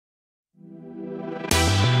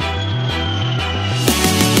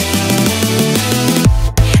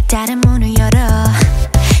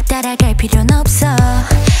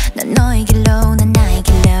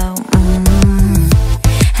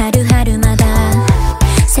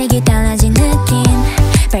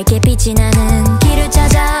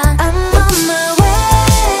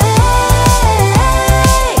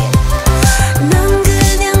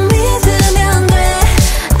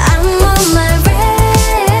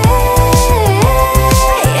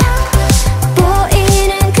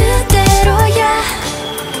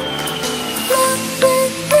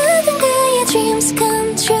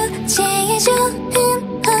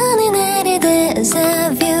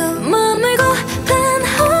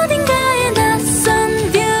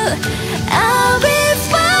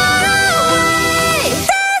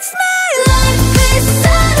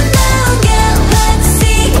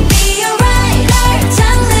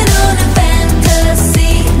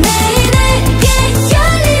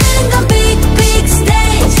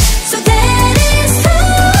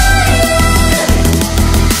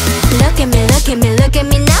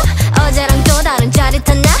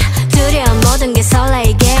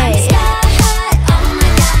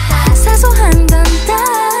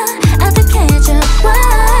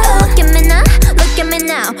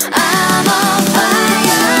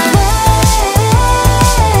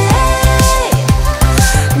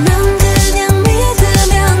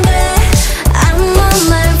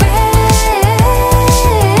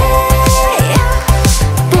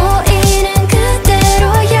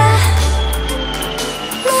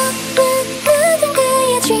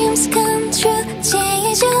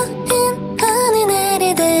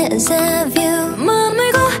is a view.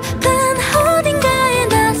 머물고 간 어딘가의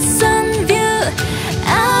낯선 view.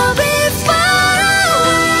 I'll be far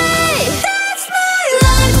away. That's my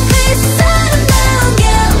life. It's around,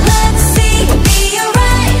 yeah, let's see. Be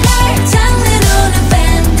alright. 날 장르로는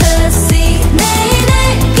fantasy.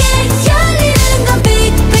 내게 열리는 건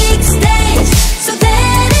big big stage. So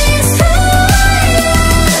that is who I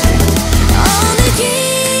am. 어느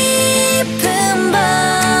깊은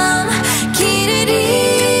밤 길을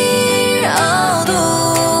잃어도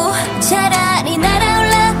차라리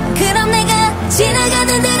날아올라. 그럼 내가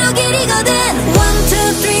지나가는 대로 길이거든. 1, 2,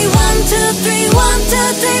 3, 1, 2, 3, 1, 2,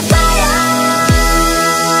 3, 4